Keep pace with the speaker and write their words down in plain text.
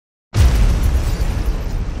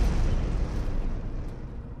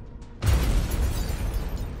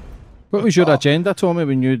What was your agenda, Tommy,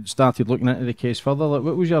 when you started looking into the case further? Like,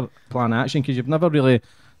 what was your plan of action? Because you've never really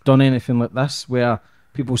done anything like this, where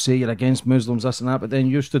people say you're against Muslims, this and that, but then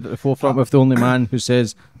you stood at the forefront with the only man who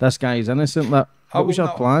says this guy is innocent. Like, what was your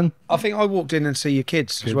plan? I think I walked in and see your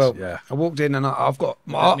kids as well. Yeah. I walked in and I've got...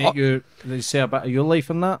 Did they say a bit of your life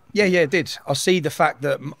in that? Yeah, it did. I see the fact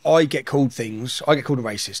that I get called things. I get called a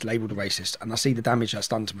racist, labelled a racist, and I see the damage that's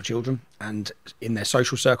done to my children and in their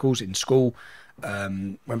social circles, in school.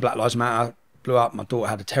 When Black Lives Matter blew up, my daughter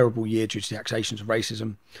had a terrible year due to the accusations of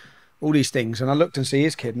racism. All these things. And I looked and see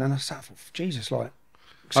his kid, and then I sat for Jesus, like...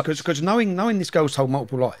 Because knowing this girl's told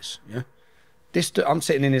multiple lies, yeah? I'm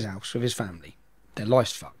sitting in his house with his family. Their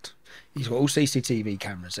life's fucked. He's got all CCTV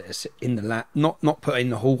cameras that are in the lap, not put in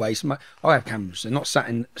the hallways. I have cameras. They're not sat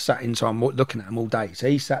in, so I'm looking at them all day. So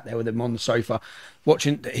he sat there with them on the sofa,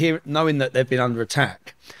 watching, knowing that they've been under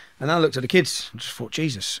attack. And I looked at the kids and just thought,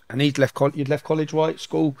 Jesus. And you'd left college, right?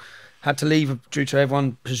 School, had to leave due to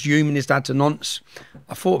everyone presuming his dad's a nonce.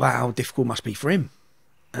 I thought about how difficult it must be for him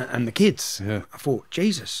and the kids. Yeah. I thought,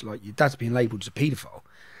 Jesus, like your dad's being labelled as a paedophile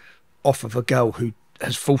off of a girl who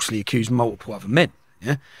has falsely accused multiple other men.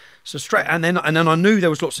 Yeah. So straight, and then I knew there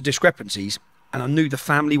was lots of discrepancies, and I knew the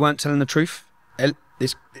family weren't telling the truth.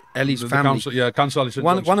 Ellie's family. Council.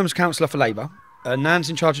 One of them's councillor for Labour. Nan's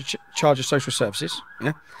in charge of social services.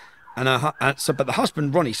 Yeah. But the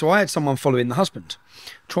husband, Ronnie. So I had someone following the husband.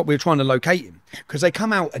 We were trying to locate him because they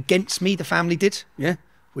come out against me. The family did. Yeah.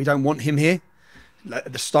 We don't want him here.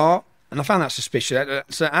 At the start. And I found that suspicious.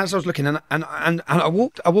 So as I was looking, and I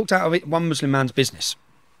walked out of one Muslim man's business,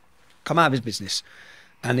 come out of his business,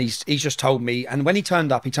 and he's just told me. And when he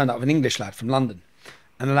turned up with an English lad from London,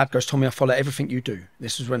 and the lad goes, "Tommy, I follow everything you do."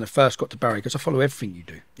 This is when I first got to Barry. He goes, "I follow everything you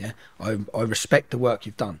do. Yeah, I respect the work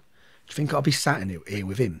you've done. Do you think I'd be sat in here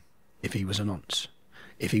with him if he was a nonce,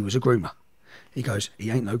 if he was a groomer?" He goes,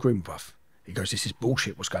 "He ain't no groomer, bruv." He goes, "This is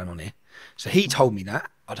bullshit. What's going on here?" So he told me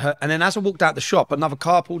that. I'd heard, and then as I walked out the shop, another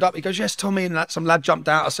car pulled up. He goes, "Yes, Tommy," and some lad jumped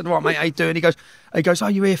out. I said, "All right, mate, how you doing?" He goes,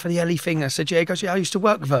 "Are you here for the Ellie thing?" I said, "Yeah." He goes, "Yeah, I used to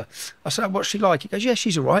work with her." I said, "What's she like?" He goes, "Yeah,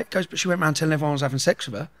 she's all right." He goes, "But she went around telling everyone I was having sex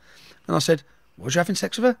with her." And I said, "Was you having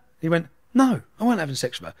sex with her?" He went, "No, I wasn't having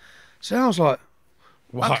sex with her." So I was like,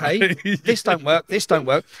 okay, this don't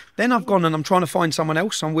work. Then I've gone and I'm trying to find someone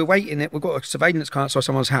else, and we're waiting. We've got a surveillance car outside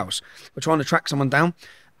someone's house. We're trying to track someone down.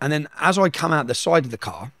 And then as I come out the side of the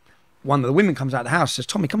car, one of the women comes out of the house, says,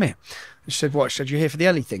 "Tommy, come here." And she said, "What?" She said, "You here for the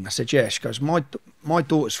Ellie thing?" I said, "Yeah." She goes, my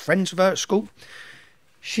daughter's friends with her at school.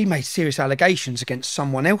 She made serious allegations against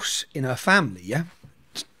someone else in her family, yeah?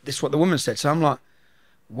 This is what the woman said. So I'm like,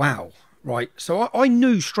 wow, right. So I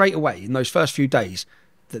knew straight away in those first few days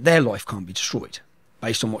that their life can't be destroyed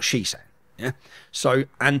based on what she's saying, yeah? So,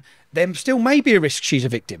 and there still may be a risk she's a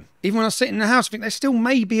victim. Even when I sit in the house, I think there still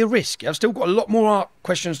may be a risk. I've still got a lot more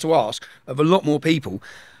questions to ask of a lot more people.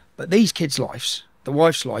 But these kids' lives, the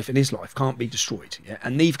wife's life and his life, can't be destroyed. Yeah?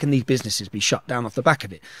 And neither can these businesses be shut down off the back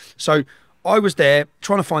of it. So I was there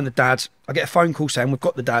trying to find the dad. I get a phone call saying, "We've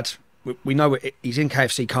got the dad. We know he's in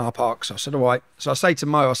KFC car park." So I said, "All right." So I say to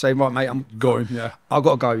Mo, I say, "Right, mate, I'm going. Yeah, I've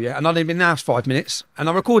got to go." Yeah, and I'd been in the house 5 minutes, and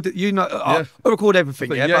I recorded. I record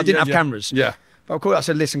everything. Yeah, but I didn't have cameras. Yeah, but I called. I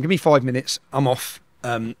said, "Listen, give me 5 minutes. I'm off.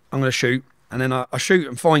 I'm going to shoot." And then I shoot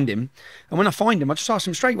and find him. And when I find him, I just ask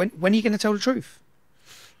him straight, when are you going to tell the truth?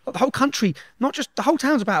 Like the whole country, not just the whole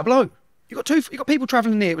town's about to blow. You got people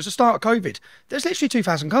travelling here. It was the start of COVID. There's literally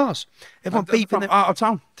 2,000 cars. Everyone beeping from out of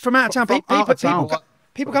town. From out of town.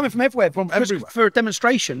 People coming from everywhere. Everywhere. For a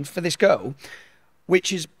demonstration for this girl,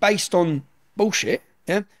 which is based on bullshit.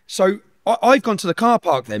 Yeah. So I've gone to the car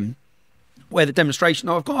park then, where the demonstration.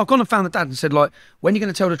 I've gone and found the dad and said, like, "When are you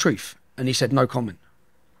going to tell the truth?" And he said, "No comment."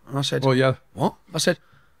 And I said, "Well, yeah." What? I said,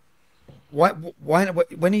 Why,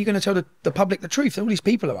 when are you going to tell the public the truth? All these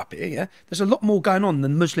people are up here, yeah? There's a lot more going on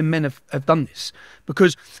than Muslim men have done this.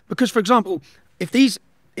 Because, for example, if these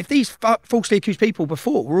falsely accused people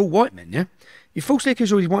before were all white men, yeah? You falsely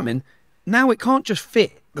accuse all these white men, now it can't just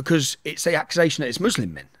fit because it's the accusation that it's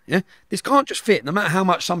Muslim men, yeah? This can't just fit, no matter how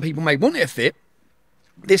much some people may want it to fit,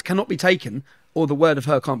 this cannot be taken, or the word of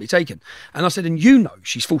her can't be taken. And I said, and you know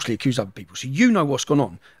she's falsely accused other people, so you know what's gone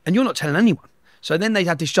on, and you're not telling anyone. So then they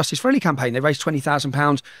had this Justice for Ellie campaign. They raised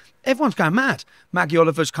 £20,000. Everyone's going mad. Maggie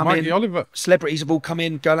Oliver's come in. Celebrities have all come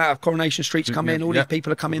in. Girl Out of Coronation Street's come in. All these people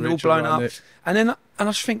have come in. They're all blown up. And I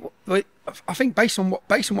just think, I think based on what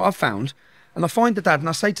I've found, and I find the dad, and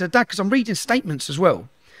I say to the dad, because I'm reading statements as well,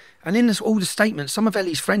 and in all the statements, some of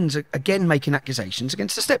Ellie's friends are again making accusations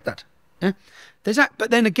against the stepdad. Yeah? But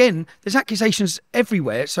then again, there's accusations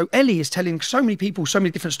everywhere. So Ellie is telling so many people so many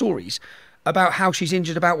different stories about how she's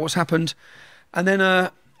injured, about what's happened. And then,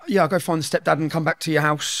 I go find the stepdad and come back to your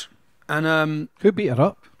house. And Who beat her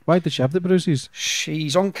up? Why did she have the bruises?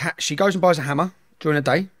 she's on she goes and buys a hammer during the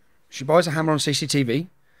day. She buys a hammer on CCTV.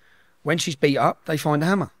 When she's beat up, they find a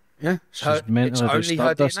hammer. Yeah, She's mentally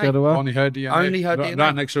disturbed, this DNA. girl. Only her DNA. Only her DNA.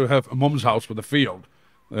 Right next to her mum's house with a field.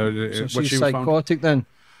 So when she's she was found. psychotic then.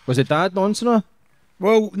 Was it dad nonsense her?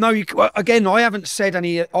 Well, no. Again, I haven't said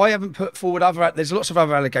any. I haven't put forward other. There's lots of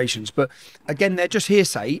other allegations, but again, they're just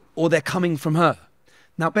hearsay or they're coming from her.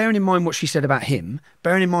 Now, bearing in mind what she said about him,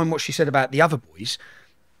 bearing in mind what she said about the other boys,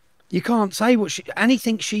 you can't say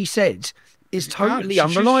anything she said is totally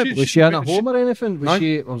unreliable. Was she in a home or anything?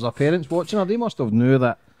 Was her parents watching her? They must have knew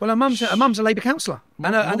that. Well, her mum's a Labour councillor,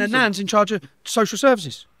 and her nan's in charge of social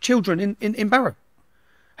services, children in Barrow.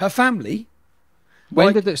 Her family.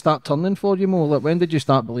 When did it start turning for you, Mo? Like, when did you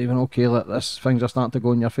start believing, okay, like things are starting to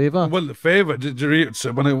go in your favour? Well, the favour,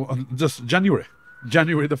 just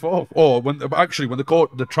January the 4th, or when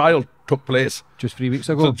the trial took place. Just 3 weeks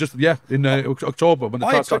ago? So just, in October, when the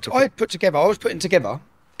trial started. I was putting together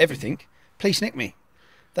everything. Police nicked me.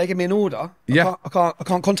 They gave me an order. Yeah. I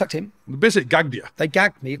can't contact him. They basically gagged you. They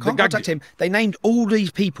gagged me. I can't contact him. They named all these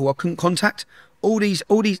people I couldn't contact. All these.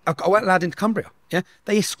 I weren't allowed into Cumbria. Yeah.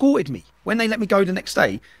 They escorted me. When they let me go the next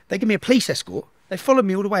day, they gave me a police escort. They followed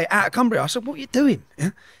me all the way out of Cumbria. I said, "What are you doing?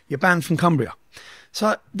 Yeah? You're banned from Cumbria."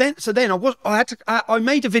 So then I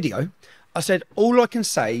made a video. I said, all I can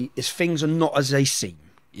say is things are not as they seem.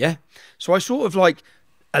 Yeah. So I sort of like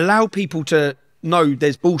allow people to know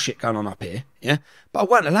there's bullshit going on up here. Yeah. But I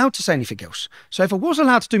weren't allowed to say anything else. So if I was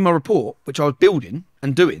allowed to do my report, which I was building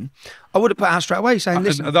and doing, I would have put out straight away saying,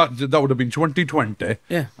 listen. That would have been 2020.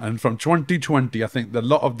 Yeah. And from 2020, I think a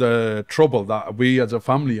lot of the trouble that we as a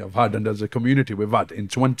family have had and as a community we've had in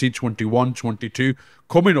 2021, 22,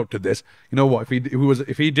 coming up to this, you know what,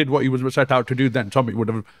 if he did what he was set out to do then, Tommy,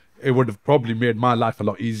 it would have probably made my life a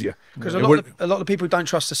lot easier. Because a lot of people who don't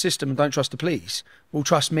trust the system and don't trust the police will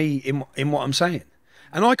trust me in what I'm saying.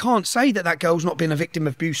 And I can't say that girl's not been a victim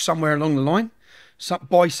of abuse somewhere along the line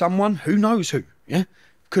by someone, who knows who, yeah?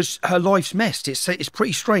 Because her life's messed. It's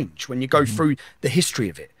pretty strange when you go through the history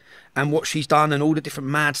of it and what she's done and all the different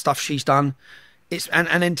mad stuff she's done.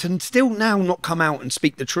 And then to still now not come out and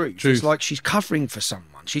speak the truth. It's like she's covering for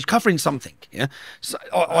someone. She's covering something, yeah? So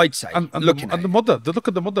I'd say, the mother, look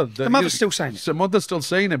at the mother. The mother's still saying it. The mother's still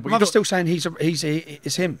saying it. The mother's still saying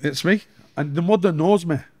it's him. It's me. And the mother knows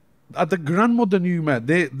me. The grandmother knew me.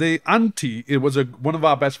 The auntie, it was one of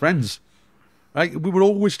our best friends. Right? We were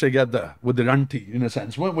always together with the auntie, in a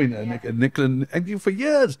sense, weren't we, Nick and for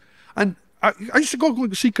years. And I used to go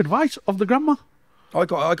seek advice of the grandma. I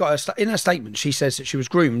got in her statement. She says that she was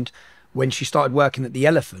groomed when she started working at the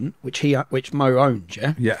Elephant, which Mo owned.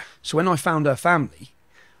 Yeah. Yeah. So when I found her family,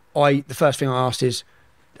 the first thing I asked is,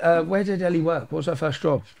 where did Ellie work? What was her first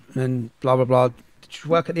job? And then blah blah blah. Did she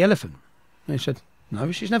work at the Elephant? And they said, no,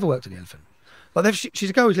 she's never worked at the Elephant. Like she's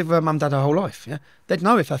a girl who's lived with her mum and dad her whole life. Yeah. They'd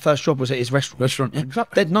know if her first job was at his restaurant. Yeah?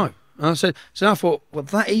 Exactly. They'd know. And so I thought, well,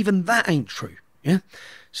 that ain't true. Yeah.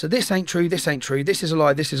 So this ain't true, this ain't true, this is a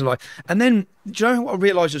lie, this is a lie. And then, do you know what I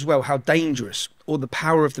realised as well? How dangerous, or the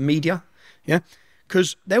power of the media, yeah?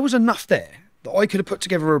 Because there was enough there that I could have put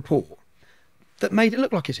together a report that made it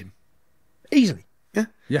look like it's him. Easily, yeah?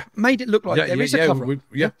 Yeah. Made it look like there is a cover-up.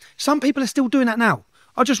 Yeah. Some people are still doing that now.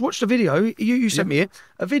 I just watched a video, you sent me it,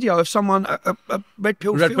 a video of someone, a Red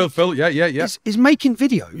Pill Phil, yeah. Is making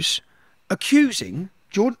videos accusing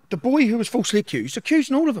the boy who was falsely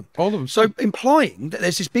accusing all of them. All of them. So implying that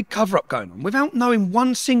there's this big cover-up going on without knowing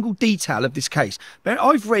one single detail of this case. But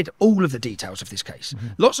I've read all of the details of this case.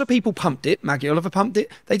 Lots of people pumped it. Maggie Oliver pumped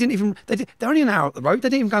it. They're only an hour up the road. They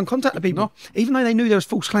didn't even go and contact the people. No. Even though they knew there was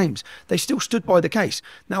false claims, they still stood by the case.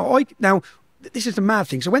 Now this is the mad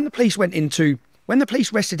thing. So when the police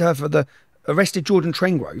arrested Jordan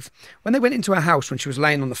Trengrove, when they went into her house when she was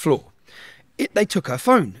laying on the floor, they took her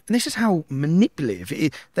phone, and this is how manipulative it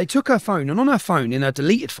is. They took her phone, and on her phone, in her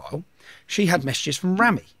deleted file, she had messages from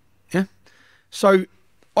Rami. Yeah, so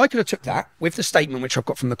I could have took that with the statement which I've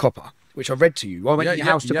got from the copper, which I read to you. I went to your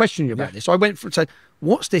house to question you about this. So I went and said,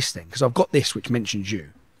 "What's this thing?" Because I've got this which mentions you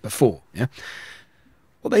before. Yeah.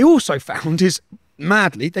 What they also found is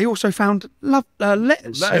madly, they also found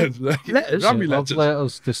letters. Letters. Rami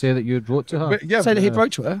letters to say that you'd wrote to her. Say that he'd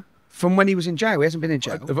wrote to her. From when he was in jail. He hasn't been in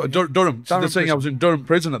jail. Durham. They're saying I was in Durham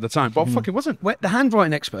prison at the time, but I fucking wasn't. The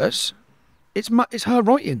handwriting experts, it's her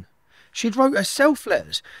writing. She'd wrote herself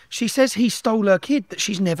letters. She says he stole her kid that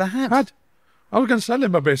she's never had. I was going to sell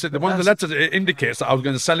him a basic. One of the letters indicates that I was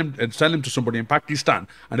going to sell him to somebody in Pakistan,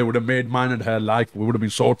 and it would have made mine and her life. We would have been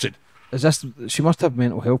sorted. is this? She must have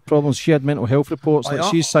mental health problems. She had mental health reports. Like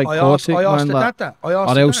she's psychotic, I asked man. her Like, dad that. I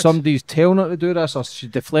asked or her else dad. somebody's telling her to do this, or she's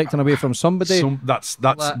deflecting away from somebody. That's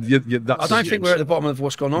I don't think we're at the bottom of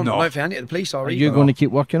what's gone on. No. I don't think any of the police are Are either. you going to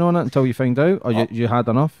keep working on it until you find out, or you had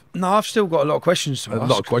enough? No, I've still got a lot of questions to a ask.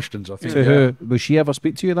 lot of questions. I think. To who? Will she ever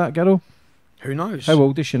speak to you, that girl? Who knows? How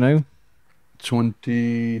old is she now?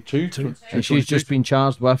 22. And she's just been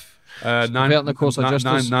charged with perverting the course of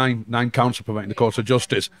justice. Nine counts of perverting the course of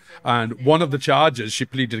justice, and one of the charges she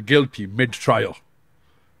pleaded guilty mid-trial.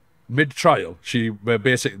 Mid-trial,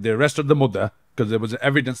 they arrested the mother because there was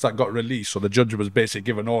evidence that got released, so the judge was basically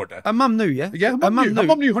given order. Her mum knew, yeah. Yeah, her mum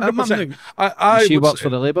knew 100%. She works for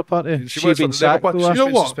the Labour Party. She She's works for been the Labour sacked. Party. though. You know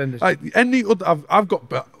been what? suspended. Any other, I've got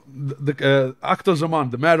the actor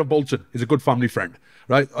Zaman, the mayor of Bolton, is a good family friend,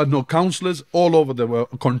 right? I know councillors all over the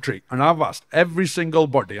country, and I've asked every single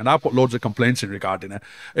body, and I put loads of complaints in regarding it.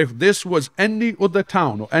 If this was any other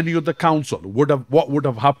town or any other council, what would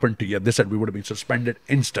have happened to you? They said we would have been suspended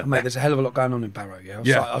instantly. Mate, there's a hell of a lot going on in Barrow,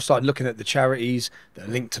 yeah. I've started looking at the charities that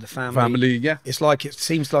are linked to the family. Yeah. It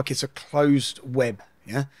seems like it's a closed web,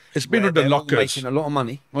 yeah. It's been where under they're all lockers. making a lot of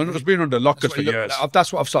money. Well, it's been under lockers for years.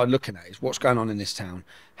 That's what I've started looking at, is what's going on in this town.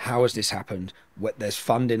 How has this happened? There's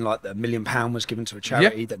funding, like the £1 million was given to a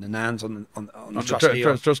charity that the Nan's on the trustee.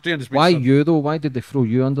 Trustee, and it's been Why you though? Why did they throw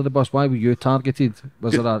you under the bus? Why were you targeted?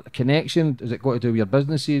 Was there a connection? Is it got to do with your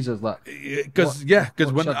businesses? Is that Because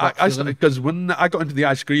when I got into the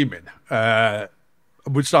ice creaming,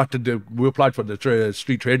 we applied for the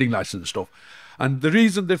street trading license and stuff. And the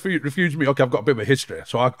reason they refused me, okay, I've got a bit of a history,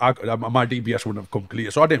 so my DBS wouldn't have come clear,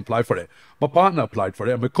 so I didn't apply for it. My partner applied for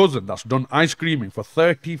it, and my cousin that's done ice creaming for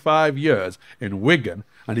 35 years in Wigan,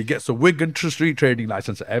 and he gets a Wigan street trading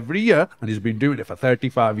license every year, and he's been doing it for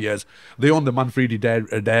 35 years. They own the Manfredi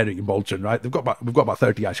Dairy in Bolton, right? We've got about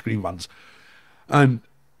 30 ice cream vans. And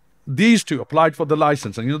these two applied for the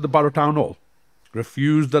license, and the Barrow Town Hall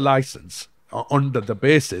refused the license under the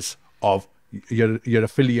basis of you're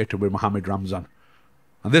affiliated with Mohammed Ramzan.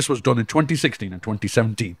 And this was done in 2016 and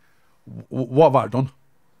 2017. What have I done?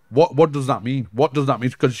 What does that mean? What does that mean?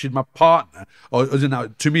 Because she's my partner. Or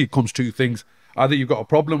to me, it comes two things. Either you've got a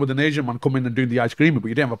problem with an Asian man coming and doing the ice cream, but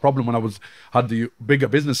you didn't have a problem when I had the bigger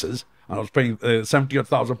businesses, and I was paying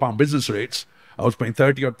 £70,000 business rates. I was paying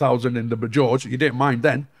 30,000 in the George. You didn't mind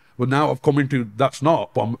then. But now I've come into that's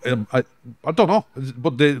not. But I don't know.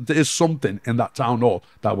 But there is something in that town hall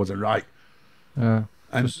that wasn't right.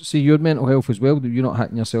 And see, your mental health as well. You're not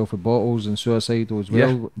hitting yourself with bottles and suicidal as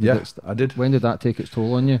well. Yeah, I did. When did that take its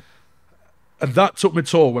toll on you? And that took me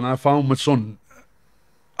toll when I found my son.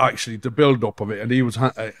 Actually, the build up of it, and he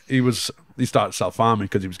started self-harming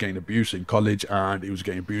because he was getting abuse in college, and he was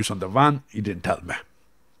getting abuse on the van. He didn't tell me.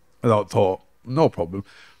 And I thought, no problem.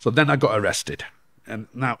 So then I got arrested, and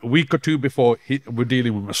now a week or two before we're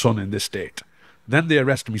dealing with my son in this state. Then they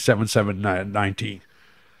arrested me 7/7/19.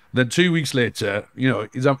 Then 2 weeks later, he had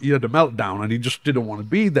a meltdown, and he just didn't want to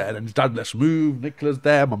be there. And his dad, let's move. Nicola's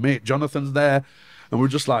there, my mate Jonathan's there, and we're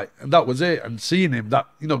just like, and that was it. And seeing him,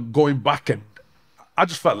 going back, and I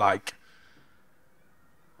just felt like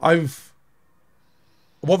what have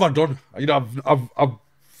I done? I've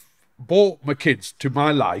brought my kids to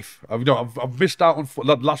my life. I've missed out on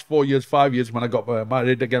the last 4 years, 5 years when I got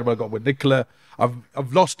married again. When I got with Nicola,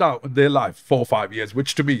 I've lost out on their life 4 or 5 years,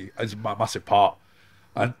 which to me is my massive part.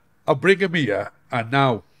 And I bring him here, and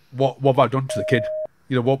now what have I done to the kid?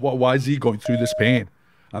 Why is he going through this pain?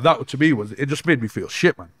 And that to me it just made me feel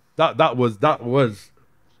shit, man. That was,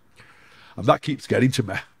 and that keeps getting to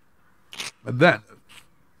me. And then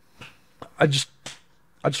I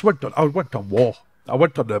went on war. I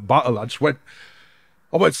went on the battle. I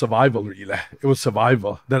went survival, really. It was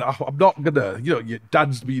survival. Then I'm not gonna, your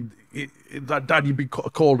dad's been, Dad, you've been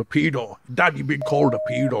called a pedo. Dad, you've been called a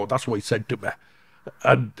pedo. That's what he said to me.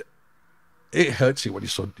 And it hurts you when your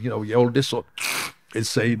son, your oldest son is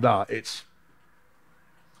saying that. It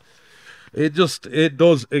does.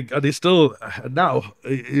 And it's still, now,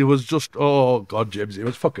 it was just, oh God, James, it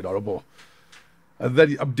was fucking horrible. And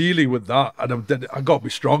then I'm dealing with that, and I got to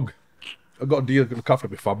be strong. I've got to look after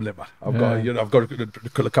my family, man. I've got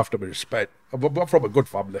to look after my respect. I'm from a good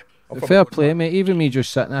family. Fair play, mate. Even me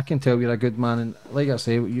just sitting, I can tell you're a good man. And like I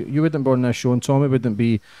say, you wouldn't be on this show, and Tommy wouldn't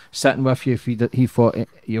be sitting with you if he thought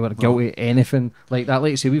you were guilty of anything like that.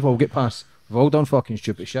 Like I say, we've all done fucking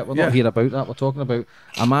stupid shit. We're not here about that. We're talking about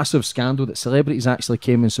a massive scandal that celebrities actually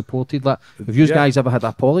came and supported. Like, have you guys ever had an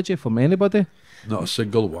apology from anybody? Not a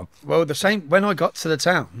single one. Well, when I got to the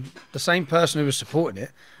town, the same person who was supporting it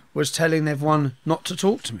was telling everyone not to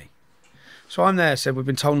talk to me. So I'm there, said, we've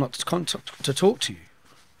been told not to talk to you.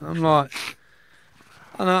 And I'm like,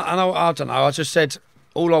 I don't know. I just said,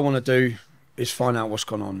 all I want to do is find out what's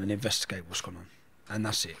gone on and investigate what's gone on. And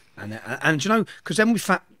that's it. And you know, because then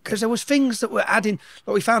because there was things that were adding,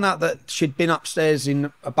 like we found out that she'd been upstairs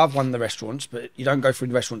above one of the restaurants, but you don't go through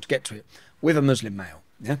the restaurant to get to it, with a Muslim male,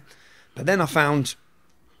 yeah? But then I found,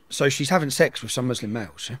 so she's having sex with some Muslim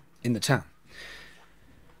males, yeah, in the town.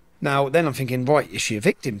 Now, then I'm thinking, right, is she a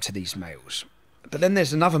victim to these males? But then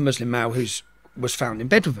there's another Muslim male was found in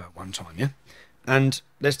bed with her one time, yeah? And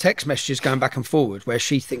there's text messages going back and forward where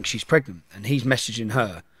she thinks she's pregnant and he's messaging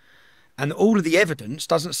her. And all of the evidence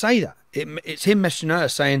doesn't say that. It's him messaging her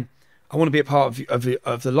saying, I want to be a part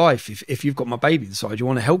of the life. If you've got my baby inside, you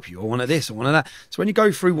want to help you. I want this, I want that. So when you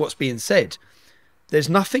go through what's being said, there's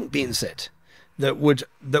nothing being said that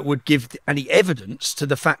would give any evidence to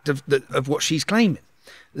the fact of what she's claiming.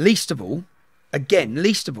 Least of all,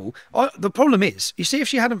 the problem is, you see, if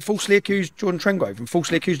she hadn't falsely accused Jordan Trengrove and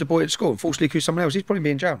falsely accused a boy at school and falsely accused someone else, he'd probably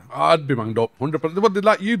be in jail now. I'd be banged up 100%. But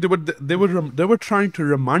like you, they were trying to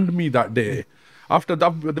remand me that day. After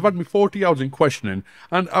they've had me 40 hours in questioning,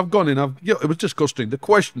 and I've gone in. It was disgusting. The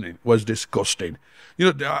questioning was disgusting.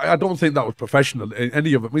 You know, I don't think that was professional.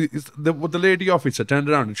 Any of it. I mean, the lady officer turned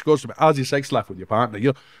around and she goes to me, "How's your sex life with your partner?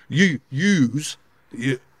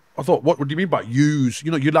 I thought, what do you mean by use?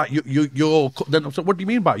 You know, then I said, what do you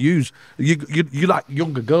mean by use? You like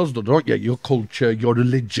younger girls, though, don't you? Your culture, your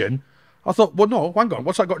religion. I thought, well, no, hang on,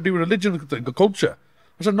 what's that got to do with religion and culture?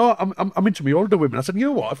 I said, no, I'm into me older women. I said, you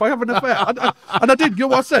know what, if I have an affair, and I did, you know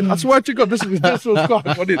what I said? I swear to God, this was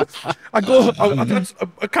quite funny. I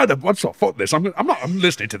kind of, what's up, fuck this, I'm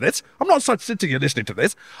listening to this. I'm not sitting here listening to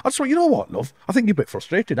this. I just went, you know what, love, I think you're a bit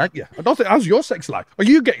frustrated, aren't you? I don't think, how's your sex life? Are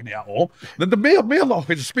you getting it at all? Then the male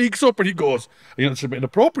officer speaks up and he goes, you know, it's a bit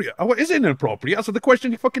inappropriate. I went, is it inappropriate? I said, the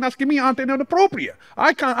question you're fucking asking me aren't inappropriate.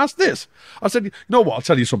 I can't ask this. I said, you know what, I'll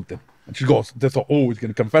tell you something. And she goes, they thought, oh, he's going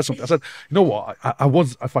to confess something. I said, you know what,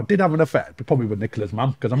 if I did have an affair, it'd be probably with Nicola's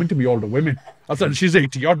mum, because I'm into me older women. I said, she's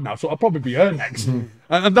 80 odd now, so I'll probably be her next.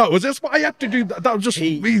 And that was it. But I had to do that. That was just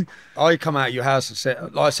me. I come out of your house and said,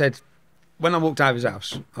 like I said, when I walked out of his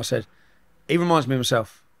house, I said, he reminds me of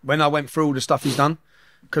myself. When I went through all the stuff he's done,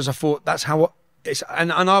 because I thought that's how it's,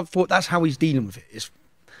 and I thought that's how he's dealing with it. It's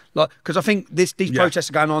like, because I think these protests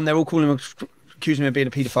are going on, they're all calling him accusing him of being a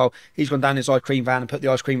paedophile. He's gone down his ice cream van and put the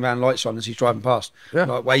ice cream van lights on as he's driving past,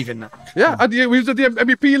 like waving that. Yeah, and we was at the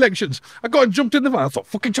MEP elections. I got and jumped in the van. I thought,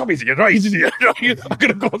 fucking Chommy's here, right? Isn't he? I'm going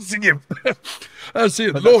to go and see him. I see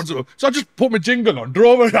it loads of them. So I just put my jingle on,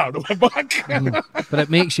 drove around and went back. But it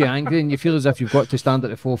makes you angry and you feel as if you've got to stand at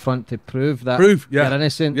the forefront to prove that you're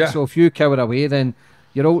innocent. Yeah. So if you cower away, then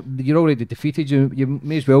you're already defeated. You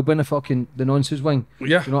may as well be in the nonsense wing.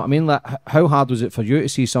 Yeah. You know what I mean? Like, how hard was it for you to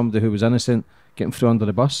see somebody who was innocent getting thrown under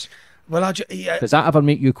the bus? Well, does that ever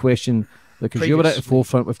make you question? Because you were at the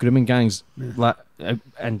forefront with grooming gangs, like,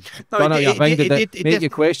 and did it make you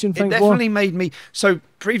question things? It definitely made me. So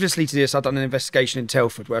previously to this, I'd done an investigation in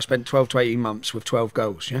Telford where I spent 12 to 18 months with 12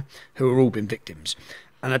 girls, who were all been victims,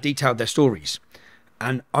 and I detailed their stories.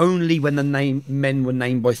 And only when the men were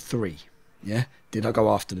named by 3, did I go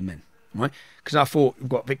after the men, right? Because I thought, we've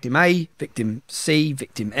got victim A, victim C,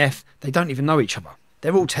 victim F. They don't even know each other.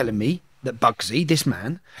 They're all telling me that Bugsy, this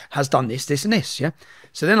man, has done this, this and this,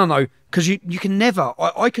 So then I know, because you can never,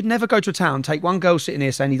 I could never go to a town, take one girl sitting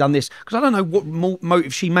here saying he done this, because I don't know what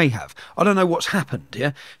motive she may have. I don't know what's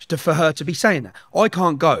happened, for her to be saying that. I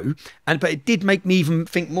can't go, but it did make me even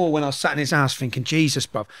think more when I was sat in his house thinking, Jesus,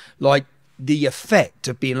 bruv, like the effect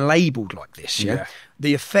of being labelled like this,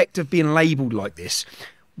 The effect of being labelled like this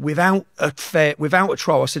without a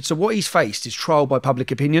trial. I said, so what he's faced is trial by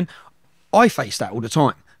public opinion. I face that all the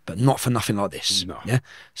time, but not for nothing like this. No.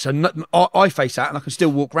 So I face that, and I can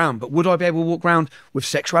still walk around. But would I be able to walk around with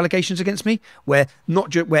sexual allegations against me, where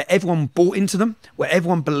everyone bought into them, where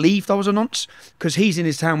everyone believed I was a nonce? Because he's in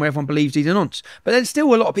his town where everyone believes he's a nonce. But then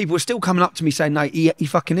still, a lot of people are still coming up to me saying, "No, he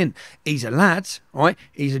fucking in. He's a lad, right?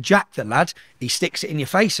 He's a Jack the lad. He sticks it in your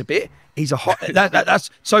face a bit. He's a hot." That's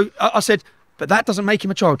so. I said, but that doesn't make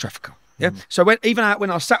him a child trafficker. So when I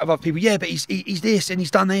was sat with other people, but he's this and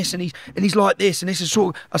he's done this and he's like this and this is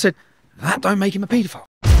sort of, I said, that don't make him a paedophile.